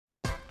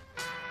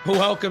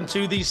Welcome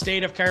to the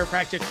State of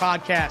Chiropractic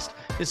podcast.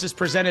 This is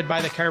presented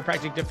by the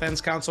Chiropractic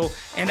Defense Council,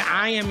 and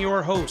I am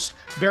your host,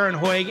 Baron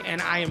Hoig,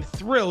 and I am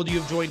thrilled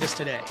you've joined us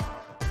today.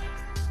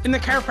 In the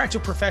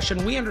chiropractic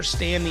profession, we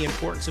understand the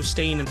importance of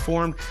staying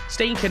informed,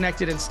 staying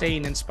connected, and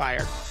staying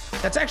inspired.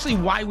 That's actually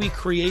why we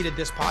created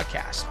this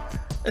podcast.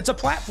 It's a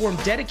platform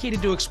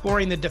dedicated to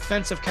exploring the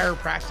defense of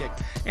chiropractic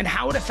and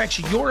how it affects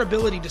your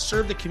ability to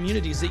serve the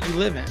communities that you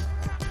live in.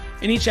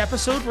 In each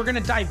episode, we're going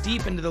to dive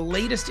deep into the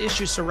latest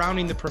issues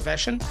surrounding the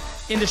profession,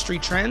 industry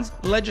trends,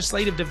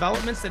 legislative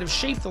developments that have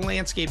shaped the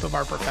landscape of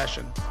our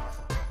profession.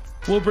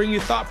 We'll bring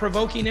you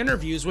thought-provoking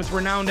interviews with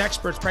renowned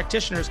experts,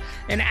 practitioners,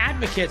 and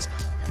advocates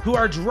who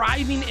are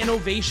driving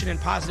innovation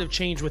and positive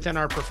change within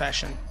our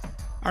profession.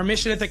 Our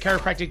mission at the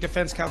Chiropractic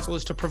Defense Council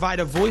is to provide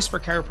a voice for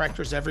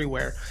chiropractors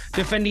everywhere,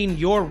 defending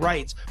your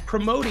rights,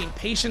 promoting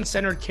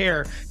patient-centered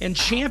care, and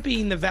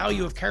championing the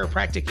value of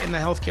chiropractic in the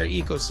healthcare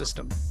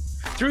ecosystem.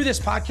 Through this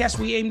podcast,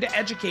 we aim to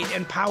educate,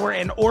 empower,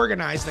 and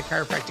organize the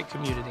chiropractic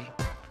community.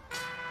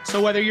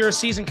 So whether you're a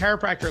seasoned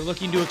chiropractor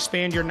looking to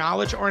expand your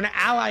knowledge or an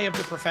ally of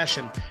the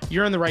profession,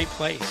 you're in the right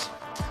place.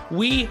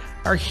 We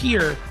are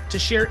here to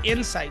share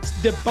insights,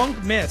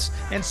 debunk myths,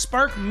 and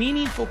spark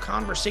meaningful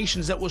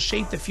conversations that will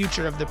shape the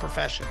future of the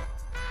profession.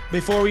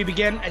 Before we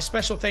begin, a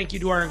special thank you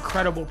to our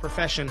incredible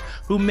profession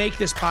who make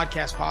this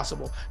podcast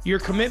possible. Your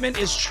commitment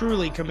is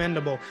truly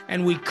commendable,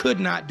 and we could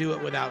not do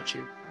it without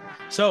you.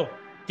 So,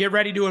 get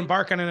ready to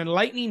embark on an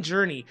enlightening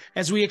journey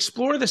as we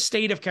explore the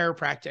state of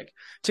chiropractic.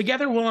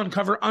 Together, we'll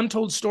uncover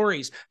untold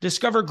stories,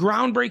 discover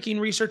groundbreaking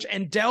research,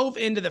 and delve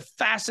into the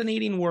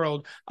fascinating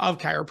world of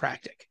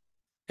chiropractic.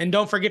 And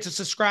don't forget to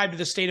subscribe to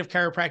the State of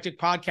Chiropractic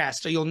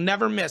podcast so you'll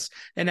never miss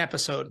an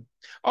episode.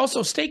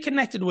 Also, stay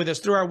connected with us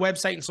through our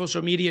website and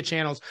social media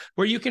channels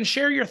where you can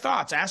share your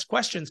thoughts, ask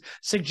questions,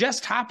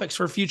 suggest topics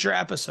for future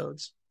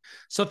episodes.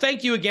 So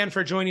thank you again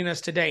for joining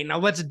us today. Now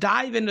let's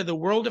dive into the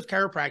world of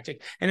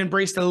chiropractic and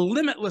embrace the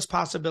limitless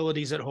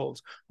possibilities it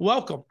holds.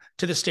 Welcome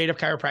to the State of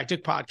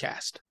Chiropractic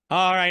podcast.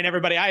 All right,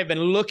 everybody, I have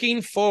been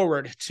looking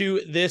forward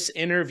to this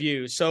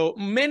interview. So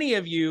many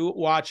of you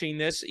watching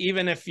this,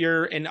 even if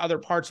you're in other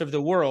parts of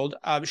the world,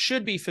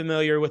 should be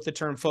familiar with the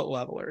term foot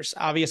levelers.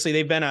 Obviously,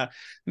 they've been a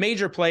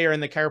major player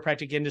in the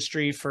chiropractic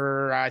industry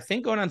for, I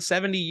think, going on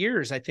 70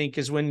 years, I think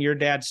is when your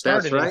dad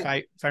started,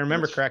 right. if I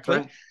remember correctly.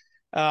 Right.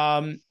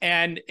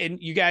 And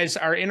you guys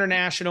are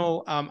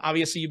international.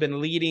 Obviously you've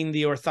been leading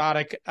the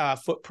orthotic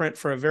footprint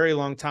for a very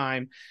long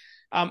time.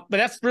 But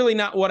that's really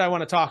not what I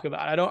want to talk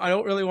about. I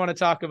don't really want to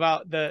talk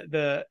about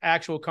the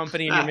actual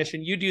company and your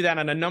mission. You do that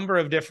on a number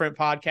of different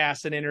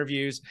podcasts and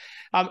interviews.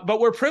 But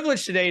we're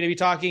privileged today to be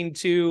talking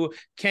to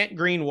Kent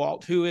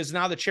Greenawalt, who is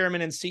now the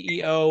chairman and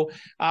CEO.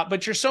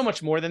 But you're so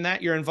much more than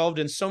that. You're involved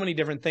in so many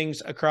different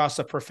things across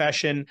the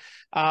profession.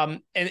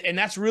 And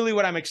that's really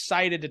what I'm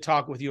excited to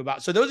talk with you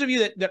about. So those of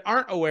you that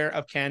aren't aware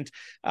of Kent,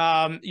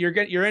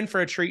 you're in for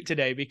a treat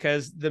today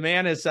because the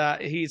man is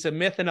he's a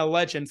myth and a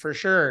legend for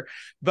sure.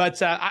 But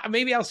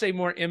maybe I'll say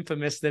more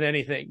infamous than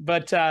anything,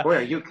 but boy,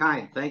 are you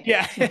kind. Thank you.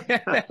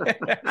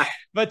 Yeah.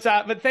 but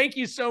thank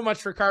you so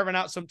much for carving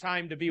out some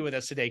time to be with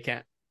us today,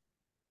 Kent.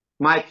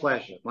 My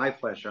pleasure. My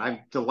pleasure.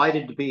 I'm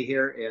delighted to be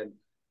here, and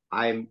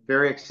I'm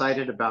very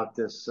excited about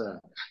this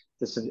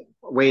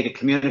way to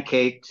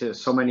communicate to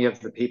so many of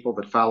the people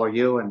that follow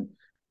you. And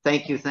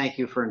thank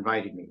you for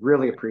inviting me.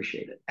 Really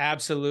appreciate it.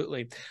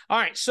 Absolutely. All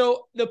right.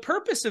 So the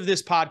purpose of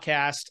this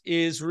podcast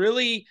is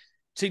really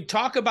to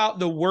talk about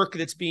the work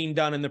that's being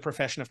done in the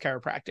profession of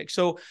chiropractic.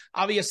 So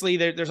obviously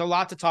there's a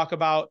lot to talk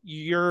about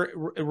your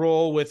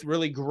role with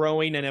really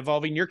growing and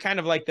evolving. You're kind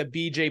of like the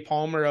BJ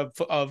Palmer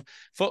of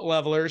foot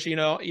levelers. You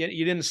know,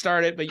 you didn't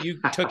start it, but you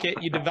took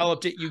it, you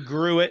developed it, you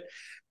grew it,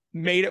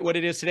 made it what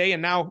it is today.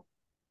 And now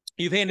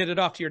you've handed it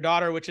off to your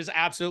daughter, which is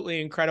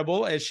absolutely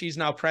incredible, as she's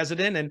now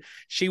president, and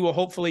she will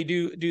hopefully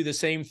do the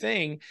same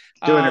thing.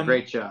 Doing a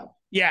great job.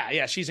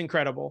 Yeah, she's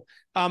incredible.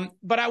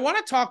 But I want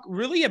to talk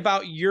really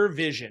about your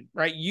vision,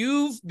 right?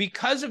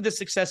 Because of the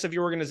success of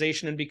your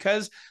organization and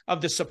because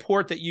of the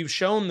support that you've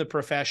shown the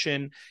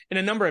profession in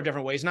a number of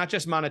different ways, not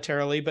just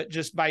monetarily, but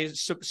just by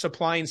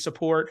supplying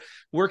support,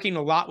 working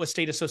a lot with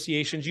state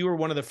associations. You were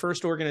one of the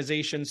first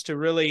organizations to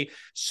really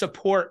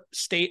support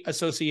state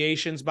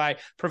associations by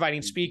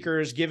providing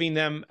speakers, giving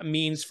them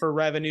means for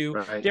revenue,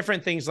 right,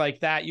 different things like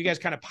that. You guys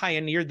kind of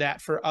pioneered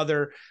that for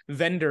other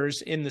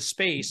vendors in the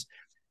space.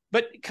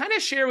 But kind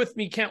of share with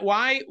me, Kent,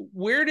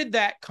 where did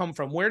that come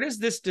from? Where does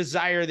this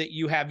desire that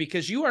you have?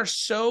 Because you are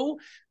so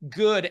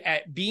good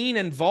at being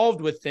involved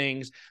with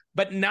things,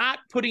 but not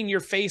putting your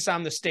face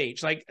on the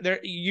stage. Like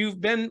you've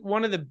been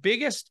one of the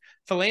biggest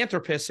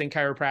philanthropists in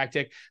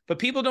chiropractic, but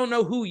people don't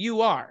know who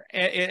you are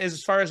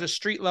as far as a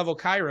street level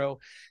chiro.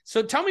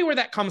 So tell me where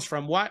that comes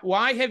from.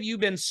 Why have you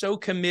been so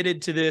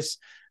committed to this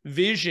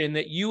vision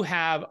that you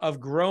have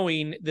of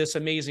growing this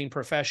amazing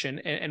profession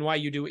and why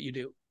you do what you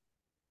do?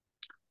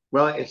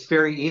 Well, it's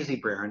very easy,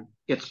 Baron.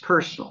 It's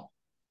personal.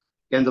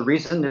 And the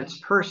reason it's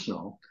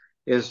personal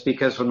is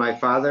because when my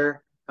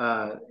father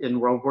in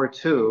World War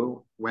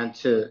II went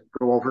to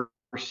go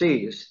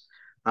overseas,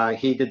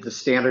 he did the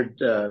standard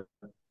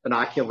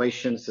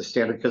inoculation. It's the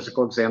standard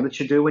physical exam that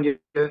you do when you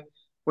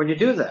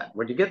do that,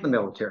 when you get in the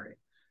military.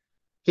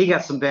 He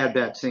got some bad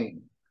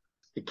vaccine.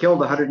 He killed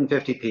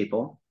 150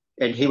 people,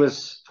 and he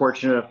was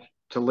fortunate enough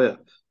to live.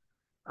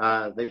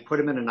 They put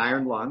him in an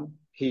iron lung.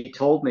 He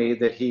told me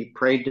that he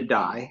prayed to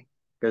die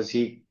because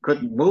he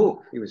couldn't move.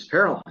 He was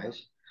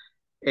paralyzed.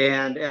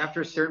 And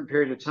after a certain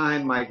period of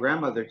time, my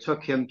grandmother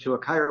took him to a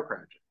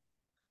chiropractor.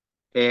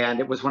 And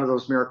it was one of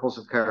those miracles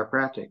of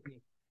chiropractic.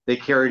 They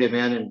carried him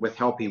in, and with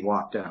help, he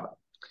walked out.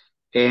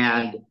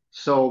 And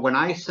so when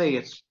I say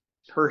it's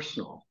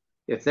personal,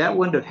 if that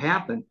wouldn't have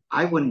happened,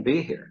 I wouldn't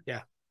be here.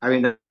 Yeah. I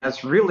mean,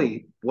 that's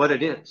really what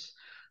it is.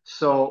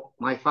 So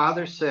my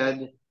father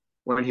said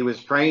when he was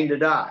praying to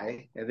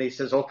die, and he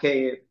says,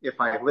 okay, if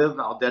I live,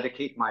 I'll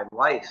dedicate my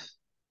life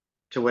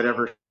to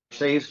whatever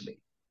saves me.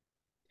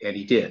 And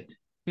he did.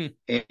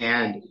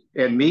 And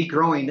me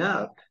growing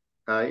up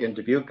in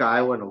Dubuque,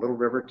 Iowa, in a little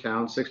river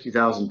town,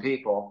 60,000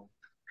 people,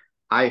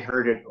 I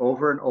heard it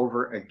over and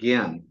over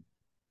again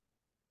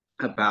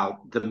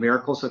about the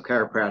miracles of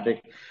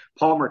chiropractic.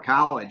 Palmer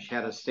College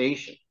had a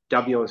station,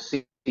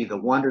 WOC, the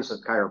Wonders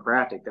of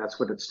Chiropractic. That's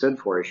what it stood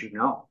for, as you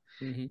know.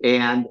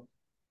 And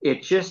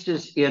it just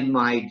is in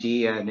my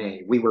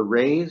DNA. We were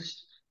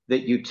raised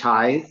that you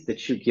tithe,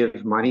 that you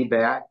give money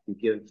back, you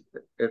give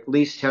at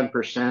least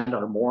 10%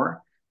 or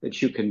more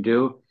that you can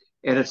do.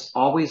 And it's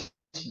always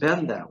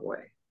been that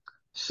way.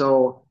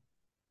 So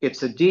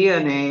it's a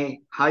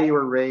DNA, how you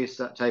were raised,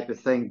 that type of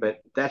thing. But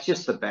that's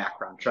just the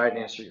background. Try to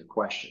answer your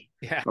question.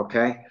 Yeah.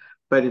 Okay.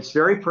 But it's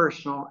very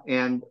personal.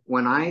 And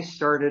when I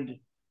started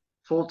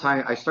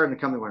full-time, I started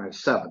a company when I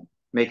was 7,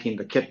 making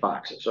the kit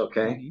boxes.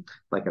 Okay.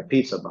 Like a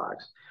pizza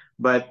box.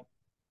 But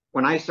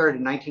when I started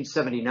in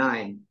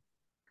 1979,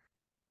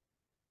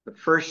 the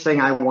first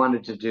thing I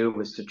wanted to do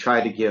was to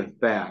try to give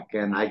back.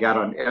 And I got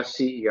on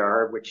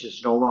FCER, which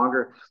is no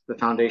longer the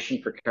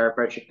Foundation for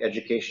Chiropractic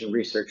Education and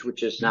Research,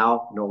 which is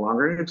now no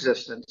longer in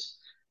existence.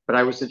 But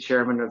I was the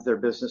chairman of their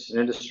business and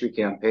industry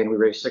campaign. We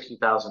raised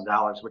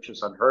 $60,000, which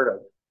was unheard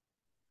of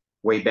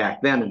way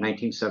back then in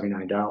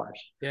 1979.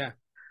 Yeah.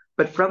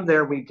 But from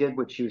there, we did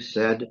what you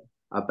said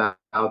about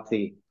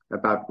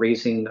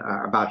raising,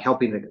 about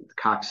helping the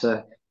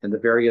COXA and the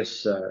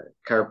various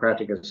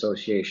chiropractic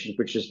associations,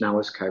 which is now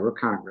as Chiro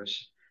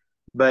Congress.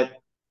 But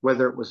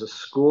whether it was a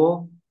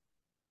school,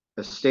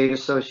 a state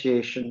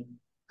association,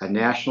 a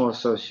national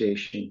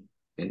association,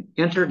 an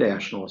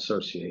international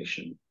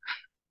association,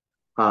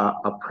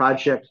 a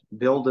project,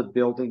 build a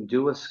building,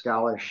 do a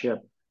scholarship,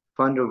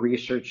 fund a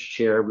research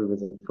chair. We were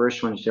the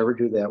first ones to ever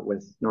do that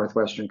with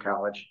Northwestern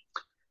College.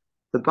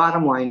 The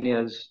bottom line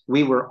is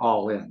we were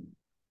all in.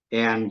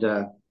 And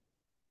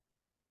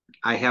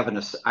I have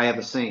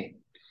a saying.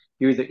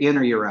 You're either in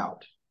or you're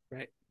out.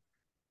 Right.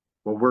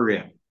 Well, we're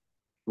in.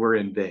 We're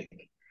in big.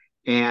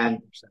 And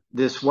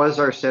this was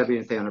our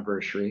 70th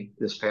anniversary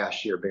this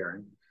past year,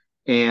 Baron.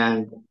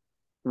 And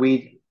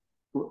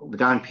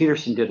Don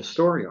Peterson did a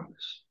story on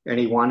us, and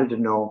he wanted to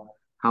know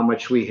how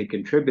much we had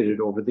contributed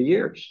over the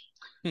years.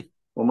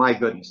 Well, my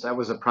goodness, that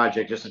was a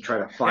project just to try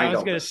to find out. I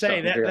was going to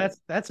say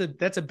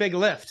that's a big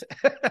lift.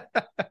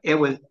 It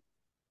was,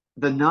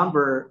 the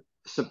number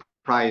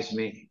surprised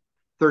me,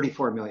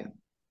 34 million.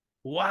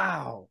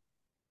 Wow.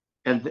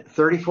 And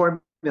 34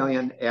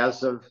 million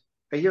as of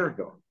a year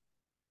ago,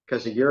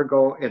 because a year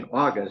ago in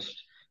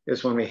August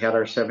is when we had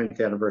our 70th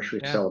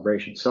anniversary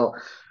celebration.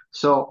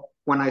 So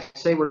when I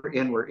say we're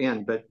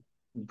in, but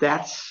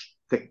that's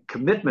the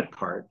commitment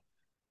part.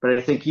 But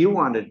I think you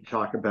wanted to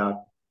talk about,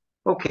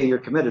 okay, you're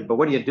committed, but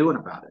what are you doing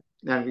about it?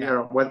 And you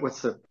know,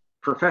 what's the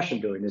profession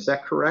doing? Is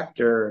that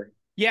correct? Or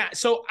yeah,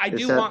 so I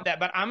do want that,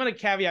 but I'm going to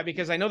caveat,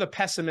 because I know the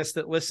pessimists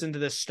that listen to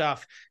this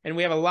stuff, and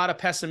we have a lot of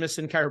pessimists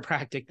in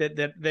chiropractic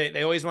that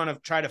they always want to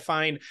try to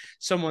find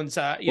someone's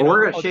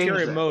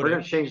ulterior motive. We're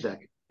going to change that.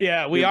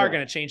 Yeah, we are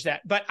going to change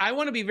that. But I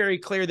want to be very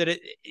clear that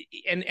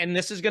and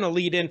this is going to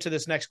lead into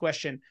this next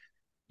question.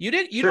 You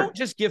don't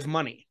just give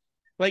money.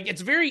 Like,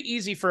 it's very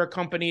easy for a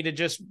company to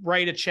just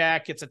write a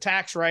check. It's a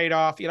tax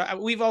write-off. You know,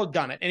 we've all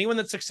done it. Anyone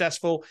that's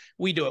successful,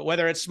 we do it,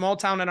 whether it's small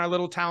town in our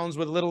little towns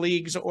with little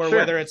leagues, or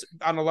whether it's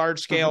on a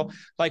large scale,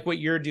 like what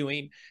you're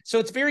doing. So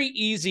it's very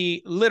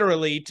easy,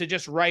 literally, to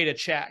just write a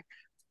check.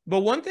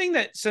 But one thing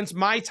that, since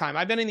my time,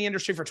 I've been in the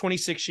industry for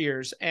 26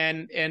 years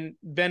and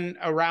been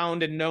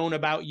around and known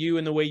about you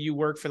and the way you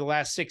work for the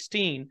last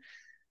 16.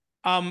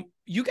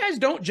 You guys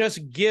don't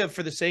just give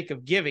for the sake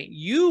of giving.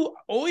 You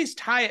always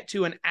tie it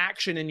to an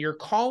action, and you're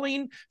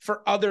calling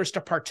for others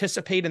to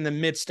participate in the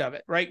midst of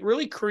it, right?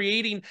 Really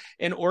creating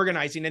and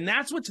organizing. And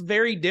that's what's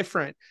very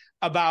different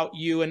about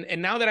you.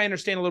 And now that I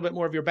understand a little bit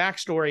more of your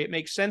backstory, it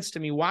makes sense to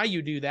me why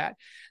you do that.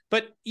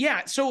 But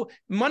yeah, so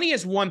money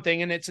is one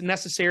thing, and it's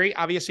necessary.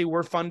 Obviously,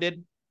 we're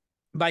funded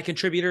by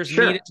contributors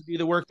needed to do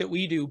the work that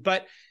we do.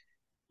 But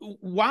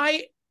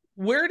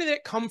where did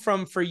it come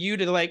from for you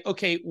to, like,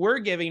 okay, we're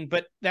giving,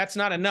 but that's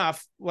not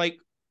enough. Like,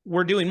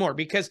 we're doing more?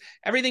 Because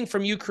everything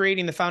from you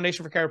creating the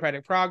Foundation for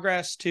Chiropractic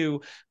Progress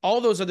to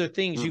all those other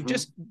things, you've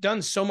just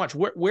done so much.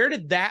 Where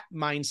did that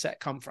mindset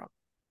come from?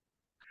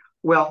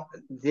 Well,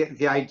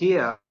 the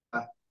idea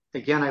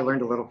again, I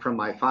learned a little from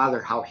my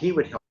father how he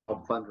would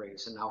help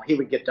fundraise and how he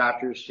would get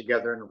doctors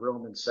together in a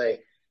room and say,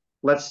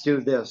 let's do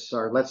this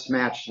or let's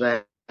match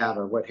that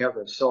or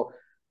whatever. So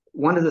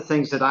one of the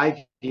things that I've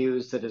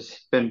used that has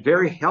been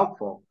very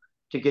helpful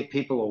to get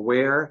people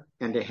aware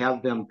and to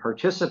have them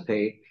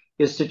participate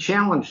is to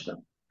challenge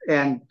them.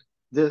 And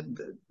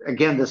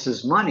again, this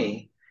is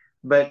money,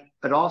 but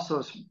it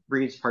also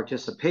breeds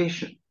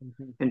participation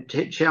and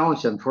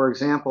challenge them. For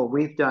example,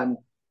 we've done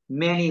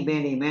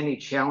many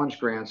challenge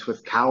grants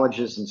with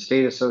colleges and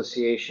state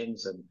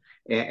associations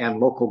and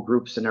local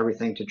groups and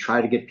everything to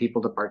try to get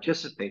people to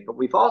participate. But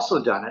we've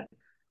also done it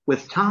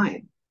with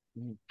time.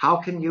 How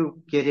can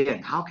you get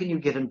in? How can you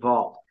get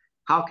involved?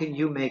 How can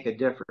you make a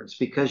difference?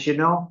 Because, you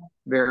know,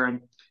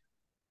 Baron,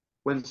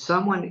 when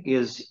someone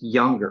is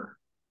younger,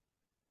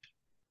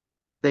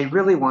 they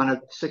really want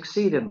to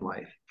succeed in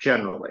life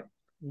generally.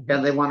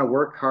 And they want to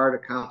work hard,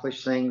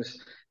 accomplish things.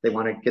 They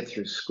want to get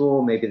through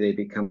school. Maybe they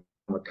become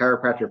a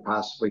chiropractor,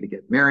 possibly to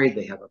get married.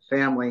 They have a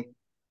family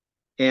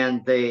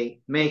and they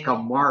make a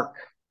mark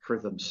for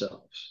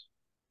themselves.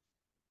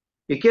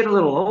 You get a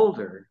little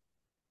older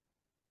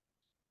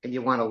and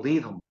you want to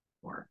leave a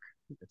mark.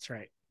 That's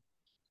right.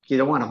 You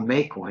don't want to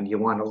make one. You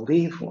want to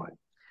leave one.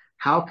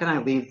 How can I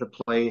leave the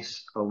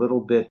place a little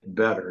bit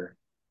better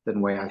than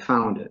the way I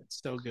found it?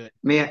 So good.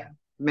 May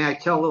I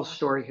tell a little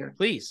story here?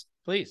 Please.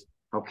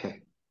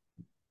 Okay.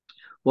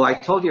 Well, I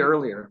told you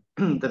earlier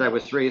that I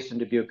was raised in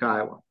Dubuque,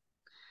 Iowa.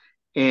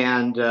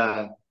 And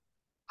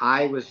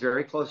I was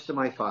very close to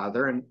my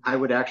father, and I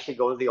would actually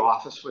go to the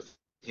office with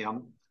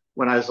him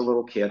when I was a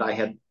little kid. I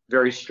had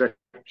very strict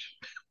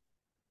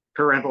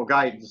parental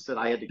guidance that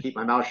I had to keep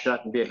my mouth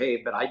shut and behave,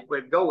 but I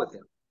would go with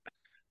him.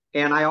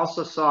 And I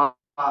also saw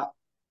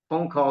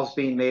phone calls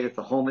being made at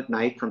the home at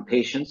night from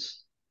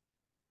patients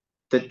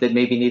that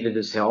maybe needed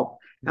his help.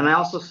 And I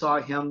also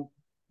saw him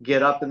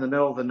get up in the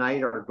middle of the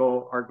night or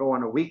go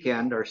on a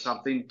weekend or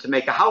something to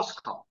make a house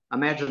call.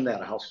 Imagine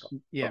that, a house call.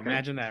 Yeah, okay?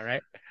 Imagine that,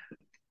 right?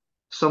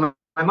 So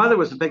my mother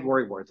was a big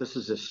worrywart. This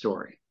is his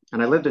story.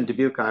 And I lived in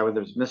Dubuque, Iowa.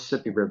 There's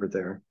Mississippi River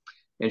there.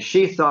 And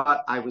she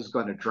thought I was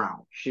going to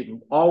drown. She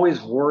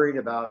always worried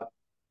about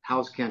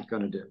how's Kent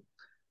going to do.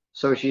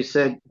 So she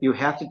said, you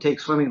have to take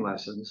swimming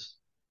lessons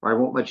or I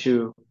won't let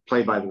you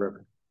play by the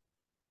river.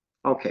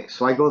 Okay,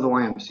 so I go to the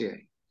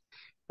YMCA.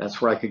 That's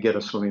where I could get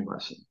a swimming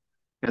lesson.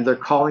 And they're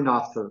calling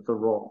off the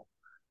roll.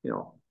 You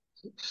know,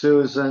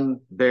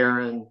 Susan,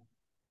 Baron,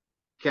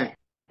 Kent,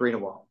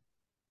 Greenawalt.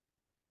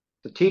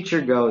 The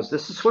teacher goes,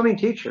 this is a swimming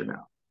teacher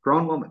now,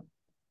 grown woman.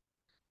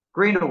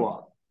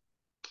 Greenawalt.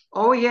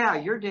 Oh, yeah,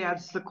 your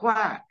dad's the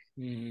quack.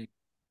 I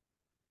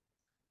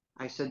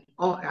said,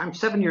 oh, I'm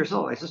 7 years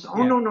old. I said, oh,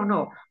 yeah.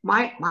 No.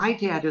 My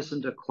dad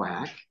isn't a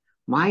quack.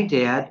 My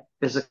dad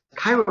is a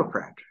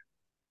chiropractor.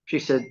 She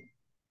said,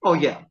 oh,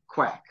 yeah,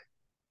 quack.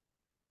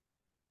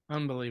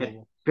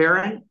 Unbelievable.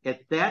 Baron,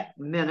 at that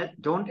minute,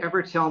 don't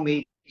ever tell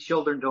me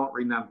children don't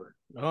remember.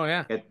 Oh,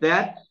 yeah. At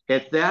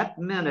that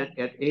minute,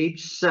 at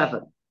age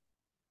 7,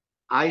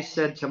 I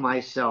said to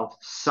myself,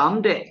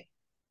 someday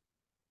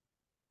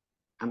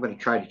I'm going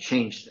to try to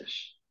change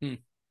this.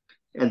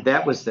 And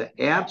that was the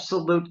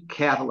absolute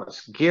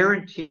catalyst,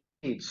 guaranteed,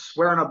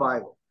 swear on a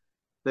Bible,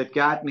 that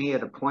got me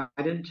at a point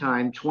in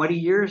time 20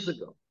 years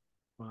ago.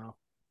 Wow.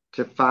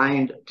 To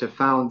found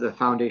the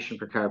Foundation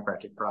for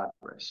Chiropractic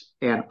Progress.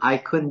 And I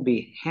couldn't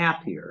be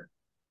happier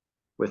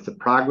with the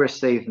progress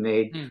they've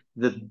made,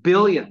 the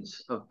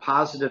billions of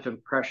positive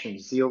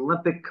impressions, the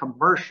Olympic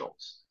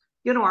commercials.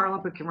 You know, our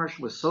Olympic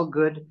commercial was so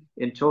good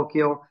in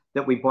Tokyo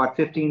that we bought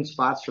 15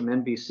 spots from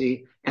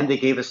NBC and they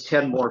gave us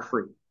 10 more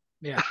free.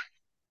 Yeah.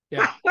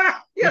 Yeah.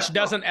 Which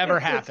doesn't ever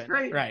happen.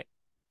 Right.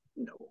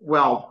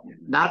 Well,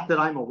 not that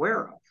I'm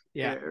aware of.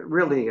 Yeah.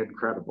 Really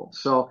incredible.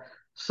 So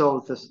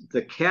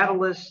the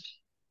catalyst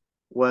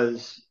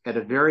was at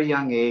a very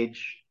young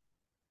age.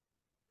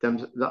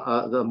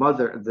 The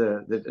mother,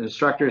 the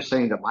instructor is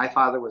saying that my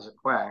father was a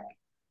quack.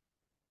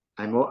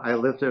 I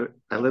lived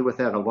with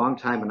that a long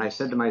time, and I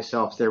said to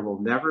myself, there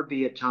will never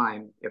be a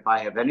time, if I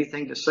have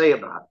anything to say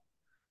about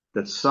it,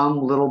 that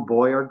some little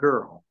boy or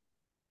girl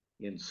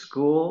in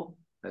school,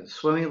 at a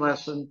swimming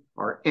lesson,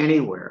 or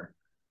anywhere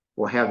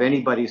will have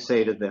anybody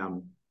say to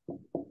them,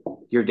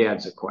 your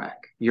dad's a quack,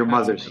 your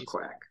mother's a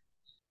quack.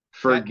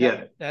 Forget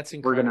it. That's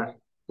incredible.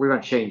 We're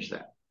gonna change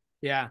that.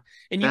 Yeah,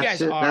 and you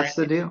guys are. That's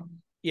the deal.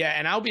 Yeah,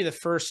 and I'll be the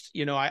first.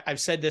 You know, I've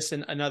said this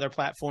in other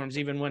platforms,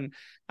 even when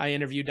I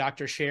interviewed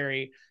Dr.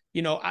 Sherry.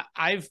 You know,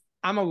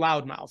 I'm a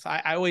loudmouth.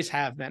 I always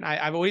have been.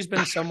 I've always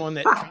been someone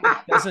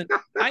that doesn't.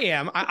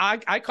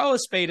 I call a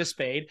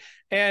spade,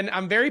 and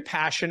I'm very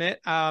passionate.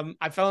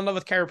 I fell in love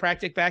with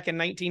chiropractic back in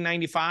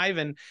 1995,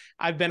 and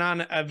I've been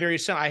on a very.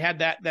 I had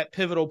that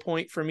pivotal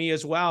point for me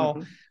as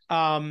well.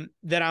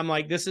 that I'm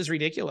like, this is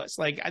ridiculous.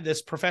 Like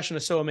this profession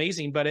is so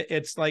amazing, but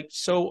it's like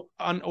so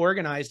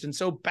unorganized and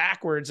so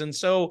backwards and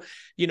so,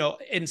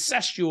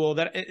 incestual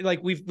that like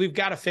we've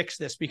got to fix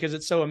this because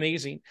it's so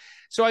amazing.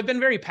 So I've been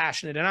very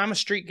passionate, and I'm a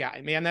street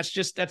guy, man. That's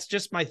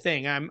just my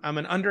thing. I'm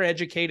an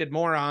undereducated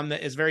moron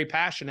that is very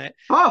passionate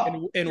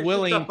and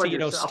willing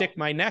to, stick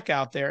my neck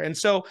out there. And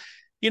so,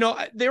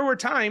 there were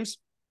times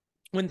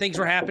when things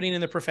were happening in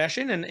the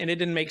profession and it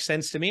didn't make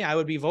sense to me. I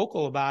would be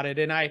vocal about it.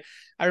 And I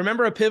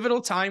remember a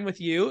pivotal time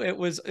with you. It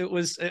was,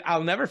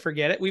 I'll never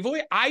forget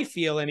it. I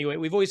feel anyway,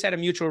 we've always had a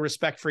mutual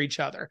respect for each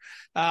other.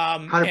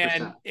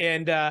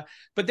 100%.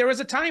 But there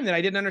was a time that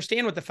I didn't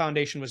understand what the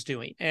foundation was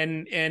doing.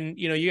 And,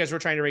 you guys were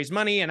trying to raise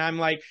money, and I'm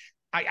like,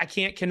 I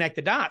can't connect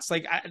the dots.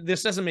 Like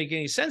this doesn't make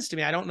any sense to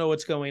me. I don't know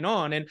what's going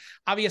on. And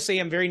obviously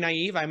I'm very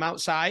naive. I'm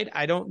outside.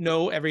 I don't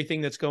know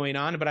everything that's going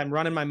on, but I'm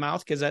running my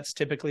mouth because that's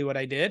typically what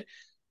I did.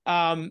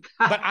 But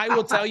I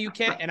will tell you,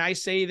 Kent, and I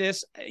say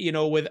this,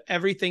 with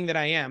everything that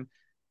I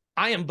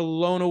am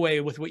blown away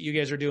with what you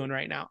guys are doing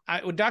right now.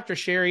 Dr.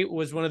 Sherry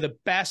was one of the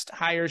best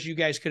hires you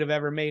guys could have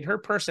ever made. Her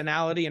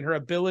personality and her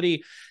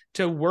ability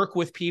to work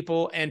with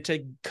people and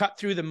to cut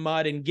through the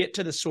mud and get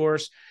to the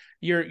source.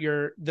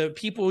 The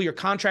people, your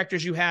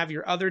contractors you have,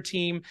 your other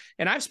team.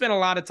 And I've spent a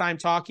lot of time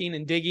talking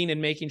and digging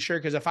and making sure,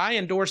 because if I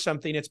endorse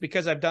something, it's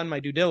because I've done my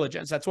due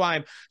diligence. That's why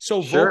I'm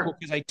so vocal,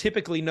 because I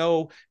typically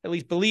know, at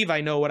least believe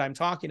I know what I'm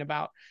talking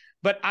about.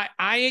 But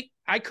I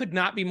could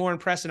not be more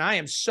impressed, and I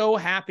am so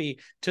happy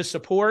to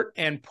support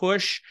and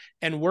push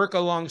and work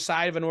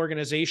alongside of an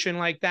organization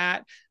like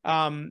that.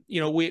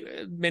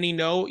 Many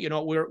know,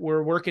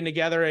 we're working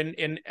together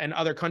in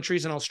other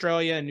countries, in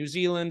Australia and New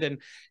Zealand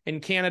and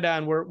in Canada,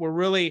 and we're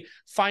really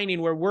finding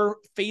where we're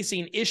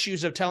facing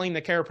issues of telling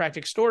the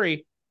chiropractic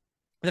story.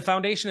 The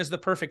foundation is the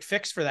perfect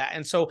fix for that.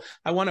 And so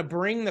I want to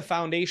bring the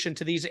foundation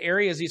to these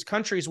areas, these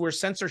countries where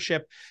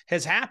censorship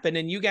has happened.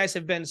 And you guys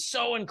have been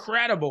so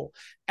incredible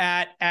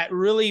at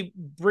really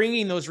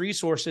bringing those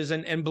resources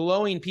and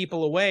blowing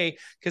people away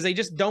because they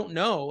just don't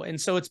know.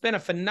 And so it's been a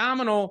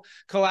phenomenal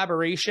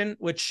collaboration,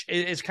 which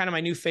is kind of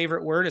my new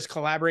favorite word, is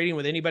collaborating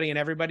with anybody and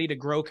everybody to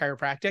grow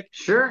chiropractic.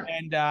 Sure.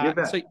 And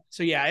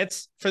so yeah,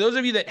 it's for those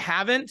of you that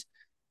haven't,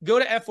 go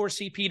to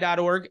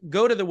f4cp.org,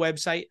 go to the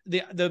website.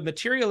 The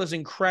material is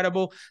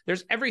incredible.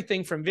 There's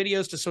everything from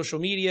videos to social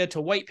media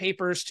to white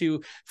papers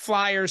to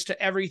flyers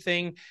to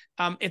everything.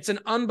 It's an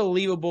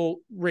unbelievable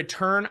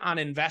return on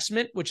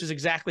investment, which is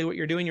exactly what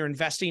you're doing. You're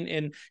investing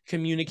in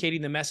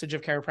communicating the message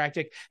of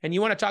chiropractic. And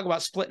you want to talk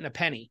about splitting a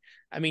penny.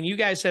 I mean, you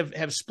guys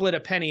have split a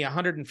penny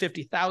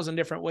 150,000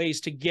 different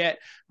ways to get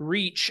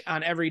reach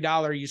on every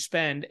dollar you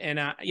spend. And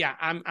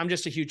I'm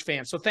just a huge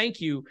fan. So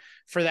thank you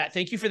for that.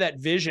 Thank you for that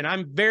vision.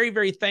 I'm very,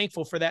 very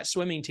thankful for that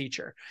swimming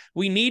teacher.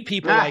 We need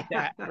people like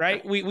that,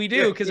 right? We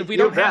do, because if we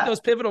don't have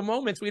those pivotal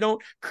moments, we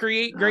don't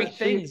create great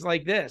things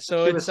like this.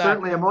 So she was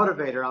certainly a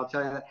motivator, I'll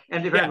tell you that.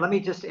 And let me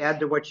just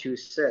add to what you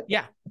said.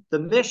 Yeah. The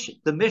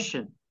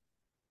mission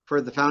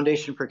for the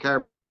Foundation for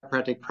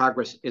Chiropractic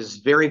Progress is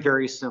very,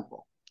 very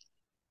simple.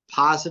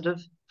 Positive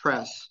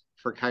press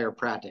for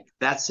chiropractic.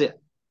 That's it.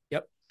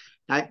 Yep.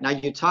 Now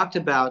you talked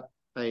about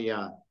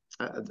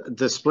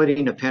the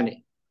splitting a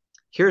penny.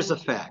 Here's a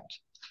fact.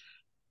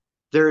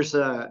 There's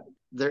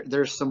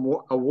some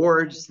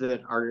awards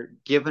that are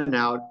given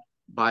out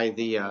by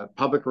the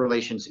public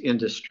relations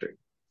industry.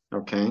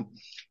 Okay,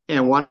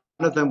 and one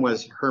of them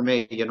was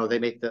Hermès. They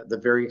make the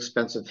very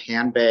expensive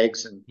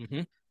handbags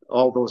and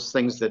all those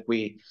things that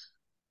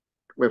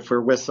if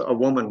we're with a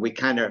woman, we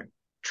kind of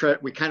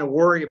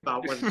worry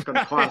about what it's going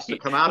to cost to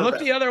come out of it. Look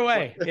the other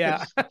way.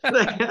 Yeah.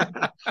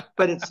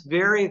 But it's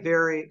very,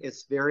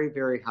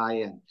 very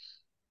high end.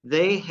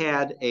 They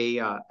had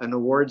an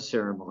award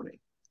ceremony,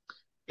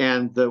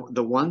 and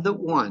the one that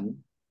won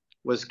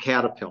was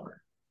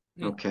Caterpillar.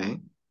 Okay.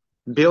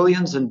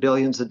 Billions and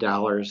billions of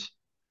dollars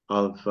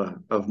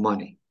of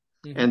money.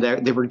 And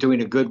they were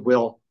doing a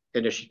goodwill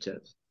initiative.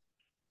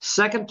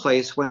 Second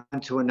place went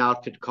to an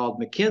outfit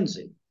called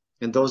McKinsey.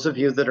 And those of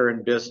you that are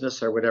in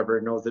business or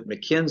whatever know that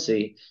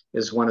McKinsey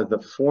is one of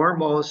the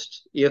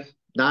foremost, if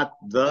not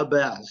the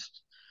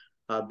best,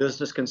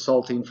 business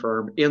consulting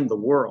firm in the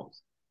world.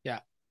 Yeah.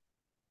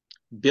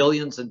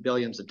 Billions and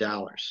billions of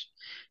dollars.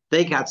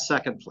 They got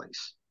second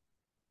place.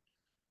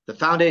 The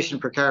Foundation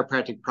for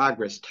Chiropractic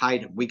Progress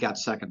tied them. We got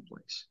second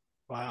place.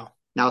 Wow.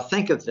 Now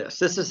think of this.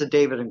 This is a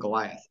David and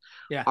Goliath.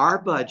 Yeah.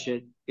 Our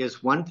budget is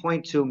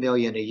 $1.2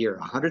 million a year,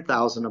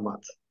 $100,000 a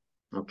month.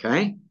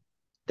 Okay.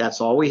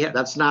 That's all we have.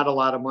 That's not a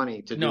lot of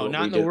money to do. No,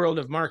 not in the world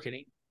of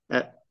marketing.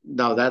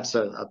 No, that's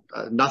a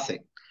nothing.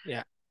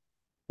 Yeah.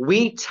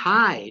 We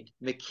tied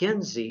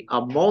McKinsey,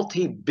 a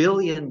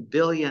multi-billion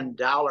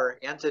dollar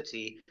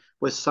entity,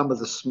 with some of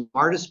the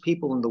smartest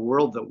people in the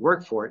world that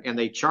work for it, and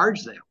they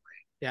charge that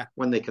way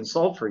when they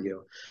consult for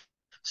you.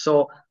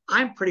 So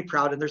I'm pretty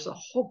proud, and there's a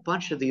whole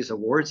bunch of these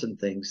awards and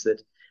things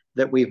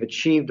that we've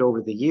achieved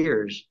over the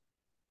years.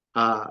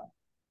 But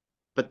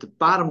the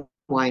bottom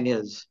line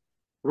is,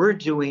 we're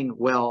doing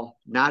well,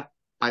 not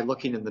by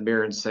looking in the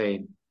mirror and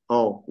saying,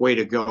 oh, way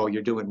to go,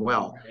 you're doing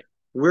well. Right.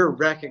 we're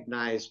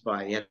recognized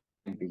by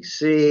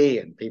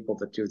NBC and people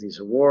that do these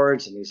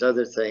awards and these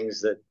other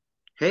things that,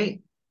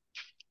 hey,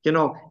 you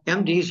know,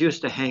 MDs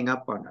used to hang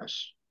up on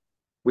us.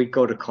 We'd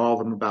go to call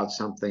them about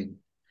something.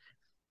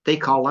 They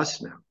call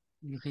us now.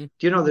 Mm-hmm. Do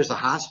you know there's a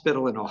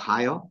hospital in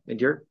Ohio? And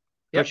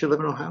don't you live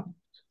in Ohio?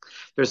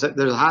 There's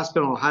a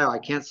hospital in Ohio. I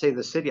can't say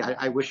the city.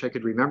 I wish I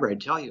could remember.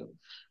 I'd tell you.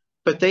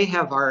 But they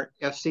have our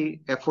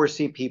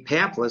F4CP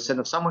pamphlets. And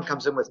if someone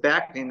comes in with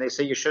back pain, they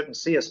say, you shouldn't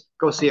see us.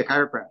 Go see a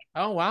chiropractor.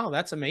 Oh, wow.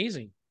 That's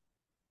amazing.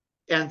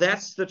 And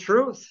that's the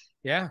truth.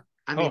 Yeah.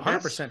 I mean,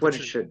 100% that's what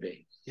it should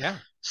be. Yeah.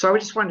 So I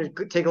just wanted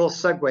to take a little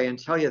segue and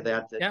tell you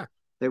that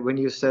when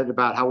you said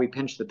about how we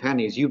pinch the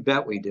pennies, you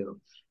bet we do.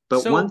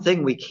 But one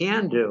thing we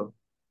can do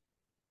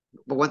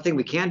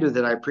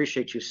that I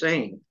appreciate you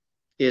saying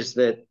is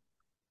that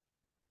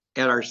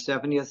at our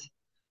 20th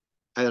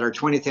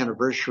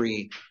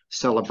anniversary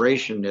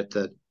celebration at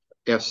the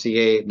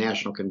FCA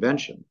National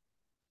Convention,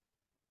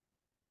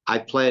 I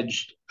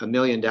pledged $1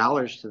 million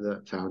to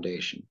the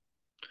foundation,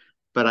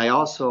 but I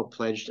also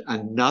pledged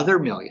another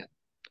 $1 million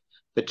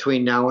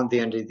between now and the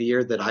end of the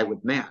year that I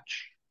would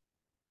match.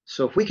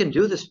 So if we can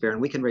do this, Baron,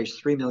 we can raise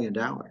 $3 million.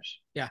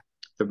 Yeah.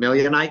 The $1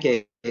 million I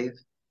gave,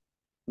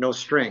 no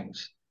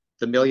strings.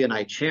 The $1 million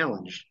I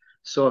challenged.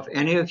 So if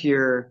any of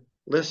your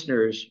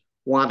listeners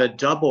want to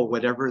double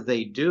whatever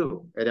they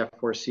do at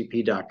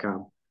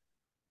f4cp.com,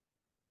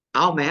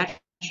 I'll match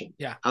it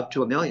up to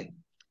 $1 million.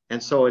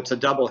 And so it's a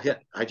double hit.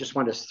 I just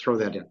want to throw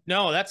that in.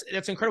 No,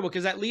 that's incredible,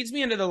 because that leads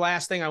me into the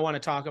last thing I want to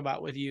talk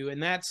about with you.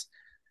 And that's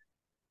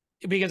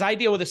because I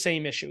deal with the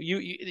same issue.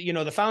 You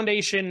know, the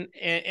foundation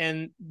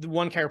and the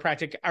One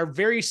Chiropractic are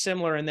very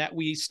similar in that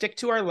we stick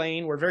to our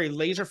lane. We're very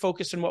laser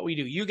focused in what we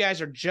do. You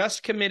guys are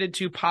just committed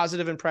to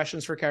positive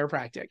impressions for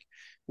chiropractic.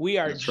 We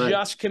are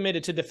just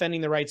committed to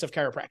defending the rights of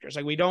chiropractors.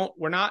 Like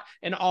we're not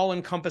an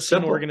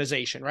all-encompassing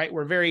organization, right?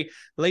 We're very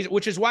laser,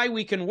 which is why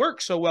we can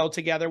work so well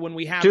together when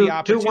we have the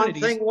opportunities. Do one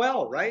thing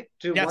well, right?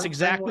 That's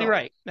exactly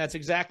right. That's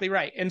exactly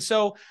right. And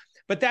so,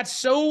 but that's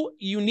so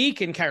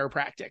unique in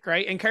chiropractic,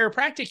 right? In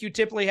chiropractic, you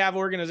typically have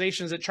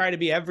organizations that try to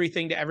be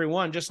everything to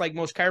everyone, just like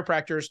most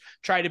chiropractors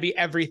try to be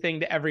everything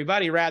to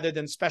everybody rather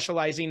than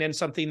specializing in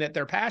something that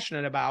they're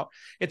passionate about.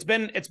 It's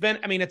been,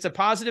 I mean, it's a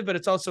positive, but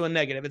it's also a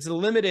negative. It's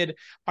limited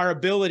our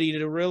ability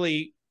to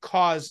really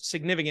cause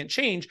significant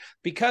change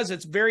because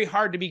it's very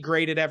hard to be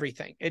great at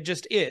everything. It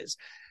just is.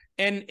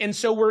 And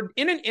so we're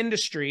in an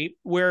industry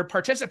where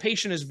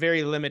participation is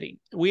very limiting.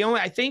 We only,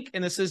 I think,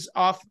 and this is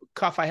off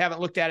cuff, I haven't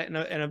looked at it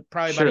in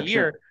probably about a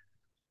year,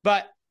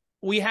 but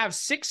we have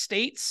 6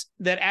 states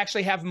that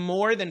actually have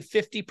more than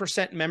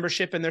 50%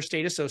 membership in their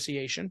state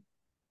association.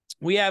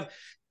 We have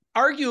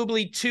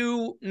arguably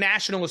 2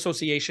 national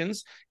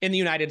associations in the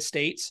United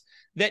States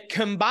that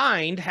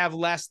combined have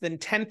less than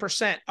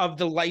 10% of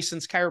the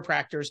licensed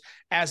chiropractors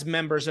as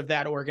members of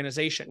that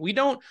organization. We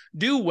don't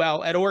do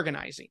well at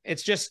organizing.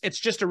 It's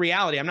just a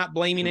reality. I'm not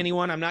blaming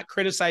anyone. I'm not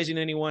criticizing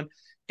anyone.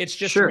 It's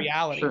just a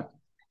reality.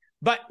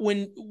 But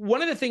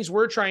one of the things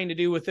we're trying to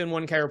do within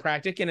One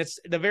Chiropractic, and it's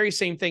the very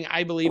same thing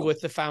I believe with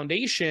the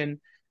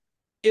foundation,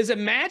 is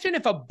imagine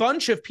if a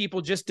bunch of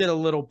people just did a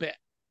little bit.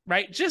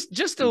 Right?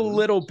 Just a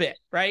little bit,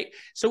 right?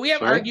 So we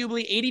have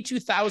arguably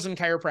 82,000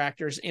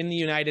 chiropractors in the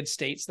United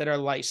States that are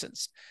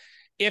licensed.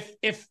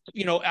 If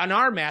you know, on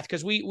our math,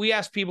 because we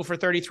ask people for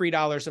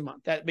 $33 a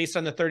month, that based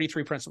on the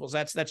 33 principles.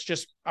 That's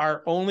just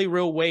our only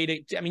real way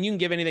to, I mean, you can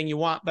give anything you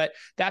want, but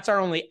that's our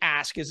only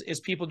ask is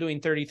people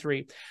doing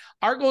 33.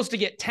 Our goal is to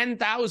get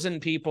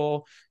 10,000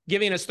 people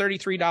giving us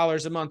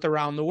 $33 a month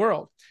around the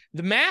world.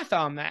 The math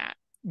on that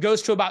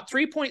goes to about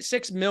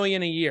 3.6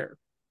 million a year.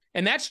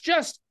 And that's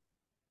just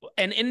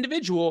an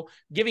individual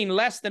giving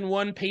less than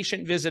 1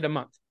 patient visit a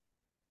month.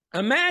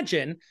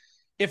 Imagine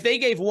if they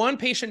gave 1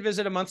 patient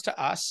visit a month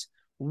to us,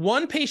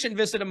 1 patient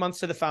visit a month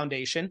to the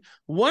foundation,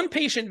 1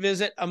 patient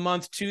visit a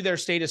month to their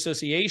state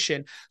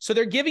association. So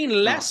they're giving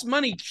less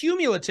money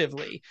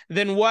cumulatively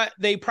than what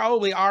they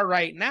probably are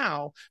right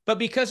now. But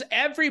because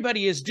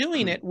everybody is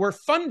doing it, we're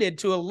funded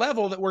to a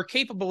level that we're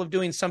capable of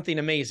doing something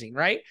amazing,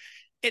 right?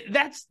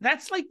 That's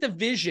like the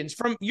visions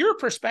from your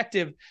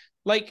perspective.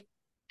 Like,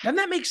 doesn't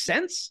that make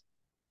sense?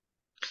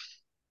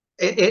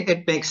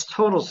 It makes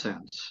total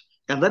sense.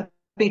 And let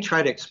me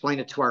try to explain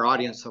it to our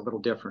audience a little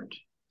different.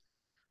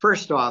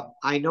 First off,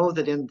 I know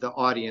that in the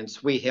audience,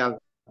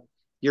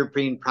 you're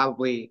being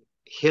probably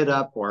hit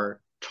up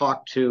or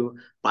talked to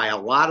by a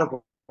lot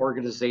of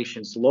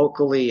organizations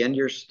locally, in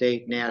your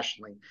state,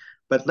 nationally.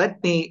 But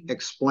let me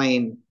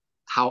explain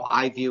how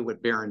I view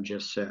what Baron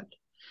just said.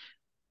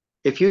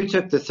 If you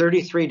took the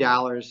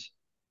 $33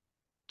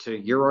 to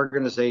your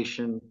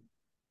organization,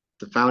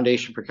 the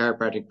Foundation for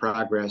Chiropractic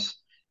Progress,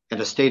 and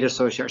a state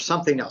association or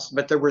something else,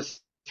 but there were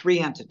 3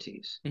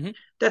 entities.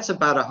 That's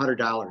about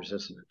 $100,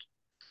 isn't it?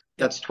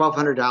 That's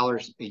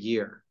 $1,200 a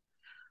year.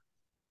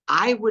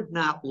 I would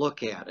not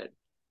look at it,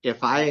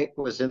 if I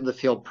was in the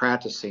field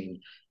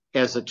practicing,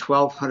 as a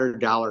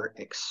 $1,200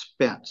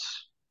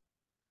 expense.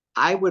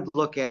 I would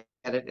look at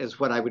it as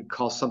what I would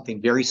call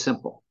something very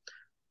simple: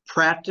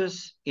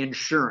 practice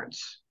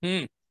insurance.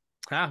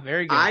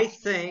 Very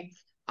good.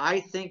 I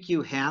think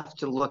you have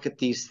to look at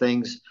these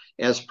things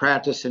as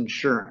practice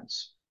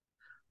insurance.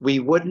 We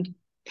wouldn't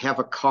have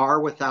a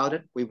car without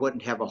it. We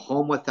wouldn't have a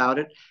home without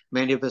it.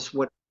 Many of us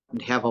wouldn't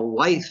have a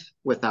life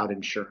without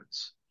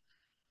insurance.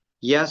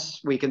 Yes,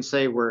 we can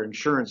say we're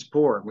insurance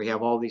poor and we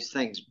have all these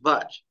things,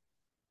 but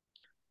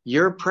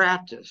your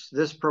practice,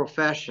 this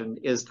profession,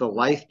 is the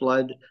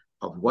lifeblood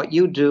of what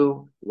you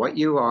do, what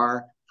you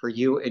are for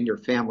you and your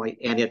family,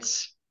 and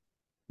it's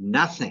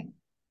nothing.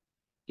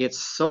 It's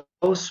so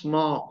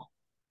small,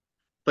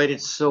 but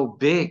it's so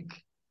big.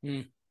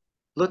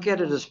 Look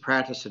at it as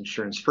practice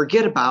insurance.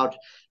 Forget about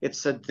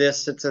it's a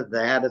this, it's a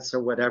that, it's a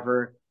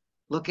whatever.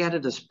 Look at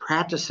it as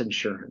practice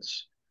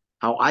insurance.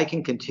 How I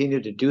can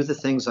continue to do the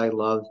things I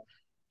love,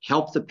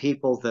 help the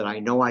people that I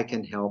know I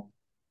can help.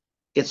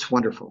 It's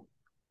wonderful.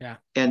 Yeah.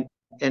 And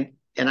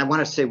I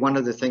want to say one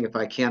other thing if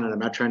I can, and I'm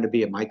not trying to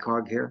be a mic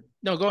hog here.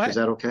 No, go ahead. Is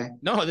that okay?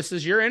 No, this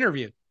is your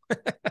interview.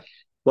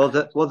 Well,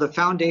 the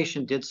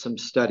foundation did some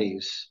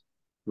studies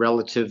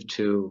relative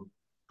to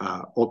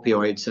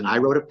opioids, and I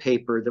wrote a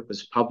paper that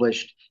was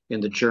published in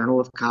the Journal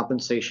of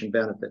Compensation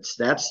Benefits.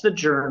 That's the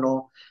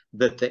journal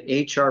that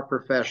the HR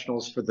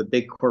professionals for the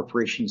big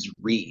corporations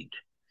read.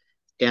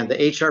 And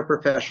the HR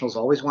professionals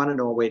always want to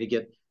know a way to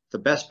get the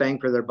best bang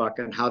for their buck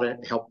and how to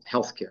help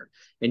healthcare.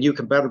 And you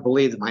can better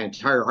believe that my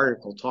entire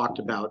article talked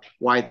about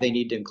why they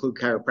need to include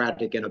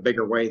chiropractic in a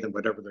bigger way than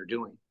whatever they're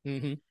doing.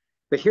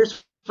 But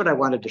here's what I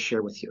wanted to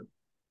share with you.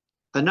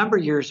 A number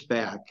of years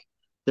back,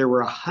 there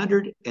were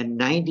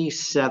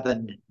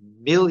 197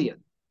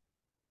 million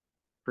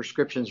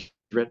prescriptions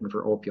written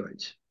for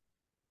opioids.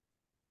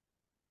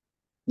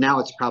 Now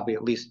it's probably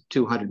at least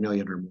 200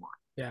 million or more.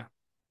 Yeah.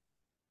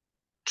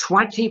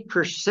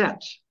 20%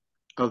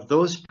 of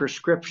those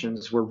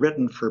prescriptions were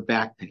written for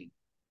back pain.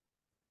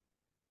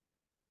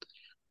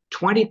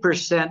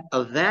 20%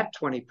 of that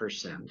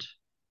 20%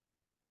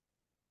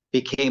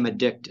 became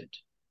addicted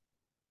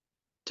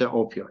to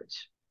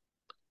opioids.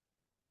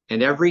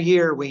 And every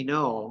year we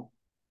know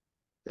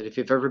that if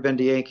you've ever been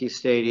to Yankee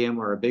Stadium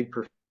or a big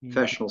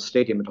professional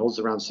stadium, it holds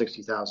around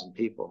 60,000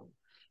 people.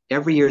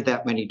 Every year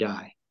that many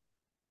die.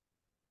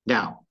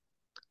 Now,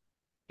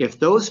 if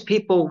those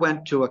people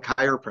went to a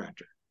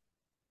chiropractor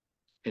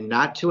and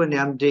not to an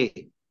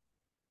MD,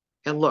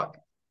 and look,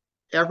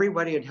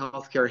 everybody in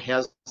healthcare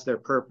has their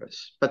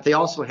purpose, but they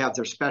also have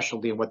their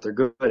specialty and what they're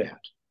good at.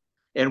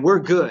 And we're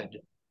good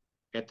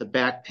at the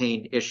back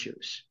pain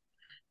issues.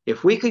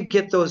 If we could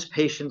get those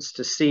patients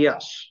to see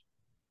us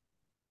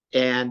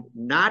and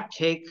not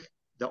take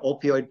the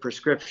opioid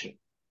prescription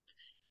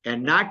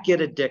and not get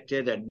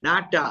addicted and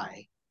not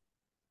die,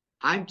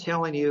 I'm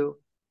telling you,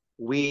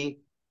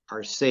 we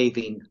are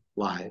saving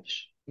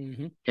lives.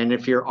 And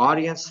if your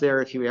audience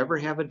there, if you ever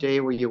have a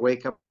day where you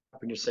wake up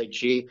and you say,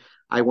 gee,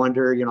 I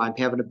wonder, I'm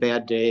having a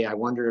bad day. I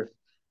wonder if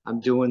I'm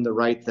doing the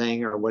right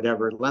thing or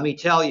whatever. Let me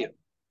tell you,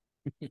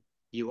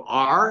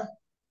 you're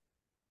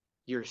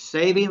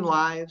saving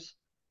lives.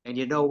 And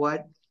you know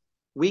what?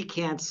 We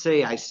can't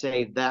say I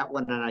saved that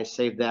one and I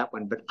saved that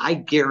one, but I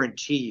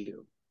guarantee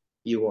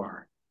you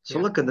are. So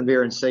look in the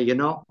mirror and say,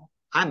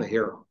 I'm a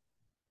hero.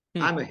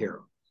 I'm a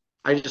hero.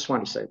 I just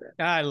want to say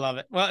that. I love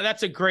it. Well,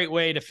 that's a great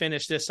way to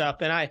finish this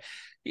up. And I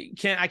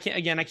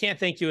can't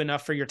thank you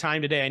enough for your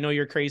time today. I know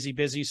you're crazy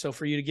busy. So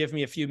for you to give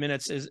me a few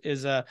minutes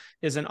is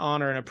an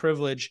honor and a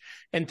privilege.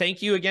 And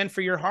thank you again for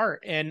your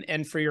heart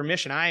and for your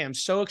mission. I am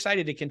so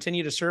excited to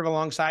continue to serve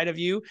alongside of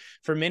you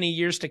for many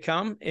years to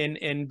come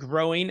in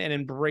growing and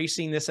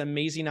embracing this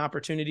amazing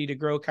opportunity to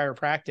grow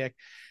chiropractic.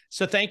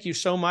 So thank you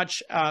so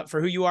much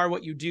for who you are,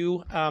 what you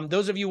do.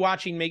 Those of you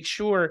watching, make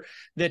sure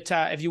that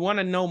if you want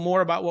to know more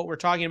about what we're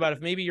talking about,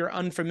 if maybe you're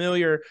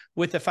unfamiliar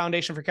with the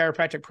Foundation for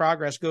Chiropractic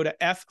Progress, go to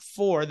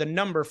F4, the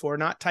number 4,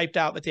 not typed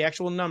out, but the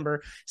actual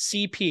number,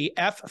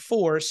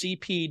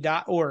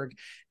 F4CP.org,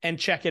 and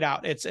check it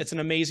out. It's an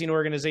amazing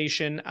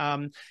organization,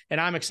 and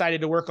I'm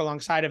excited to work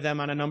alongside of them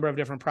on a number of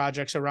different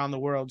projects around the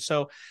world.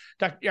 So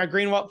Dr.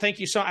 Greenawalt, thank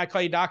you so much. I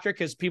call you doctor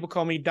because people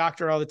call me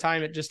doctor all the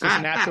time. It just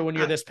isn't natural when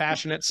you're this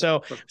passionate.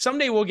 So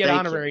someday we'll get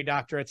honorary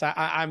doctorates.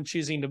 I'm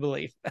choosing to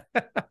believe.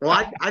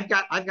 Well, I've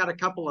got a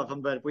couple of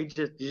them, but you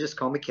just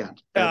call me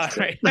Kent. All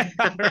right.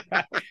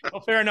 Well,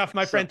 fair enough,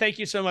 my friend. Thank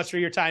you so much for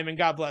your time, and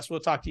God bless. We'll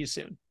talk to you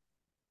soon.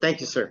 Thank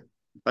you, sir.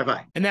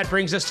 Bye-bye. And that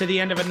brings us to the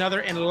end of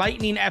another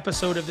enlightening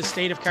episode of the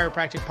State of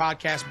Chiropractic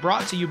podcast,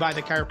 brought to you by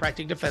the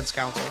Chiropractic Defense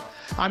Council.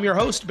 I'm your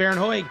host, Baron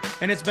Hoig,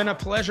 and it's been a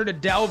pleasure to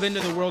delve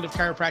into the world of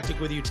chiropractic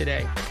with you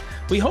today.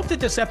 We hope that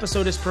this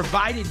episode has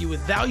provided you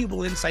with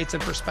valuable insights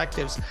and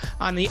perspectives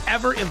on the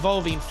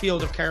ever-evolving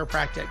field of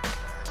chiropractic.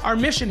 Our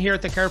mission here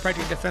at the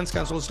Chiropractic Defense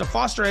Council is to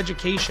foster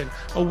education,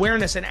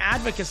 awareness, and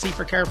advocacy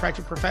for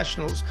chiropractic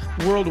professionals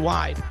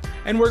worldwide,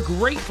 and we're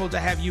grateful to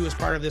have you as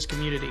part of this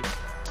community.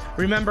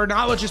 Remember,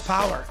 knowledge is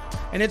power,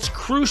 and it's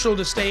crucial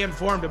to stay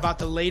informed about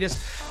the latest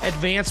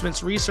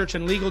advancements, research,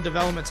 and legal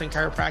developments in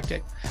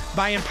chiropractic.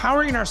 By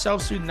empowering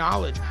ourselves through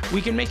knowledge,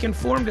 we can make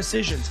informed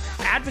decisions,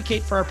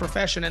 advocate for our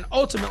profession, and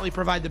ultimately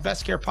provide the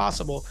best care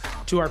possible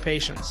to our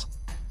patients.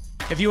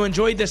 If you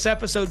enjoyed this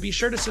episode, be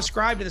sure to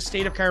subscribe to the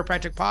State of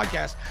Chiropractic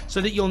podcast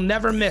so that you'll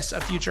never miss a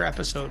future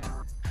episode.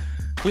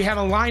 We have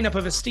a lineup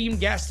of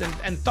esteemed guests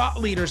and thought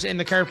leaders in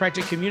the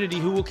chiropractic community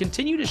who will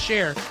continue to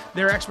share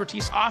their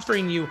expertise,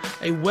 offering you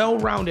a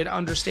well-rounded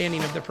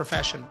understanding of the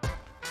profession.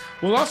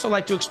 We'll also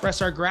like to express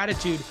our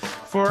gratitude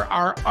for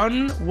our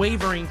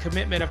unwavering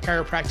commitment of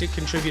chiropractic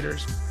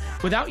contributors.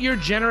 Without your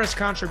generous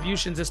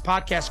contributions, this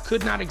podcast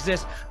could not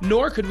exist,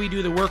 nor could we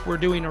do the work we're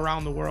doing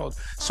around the world.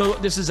 So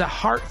this is a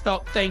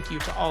heartfelt thank you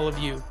to all of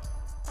you.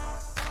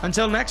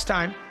 Until next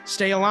time,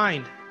 stay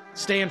aligned,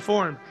 stay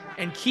informed,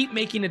 and keep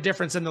making a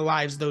difference in the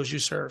lives of those you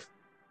serve.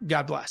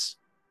 God bless.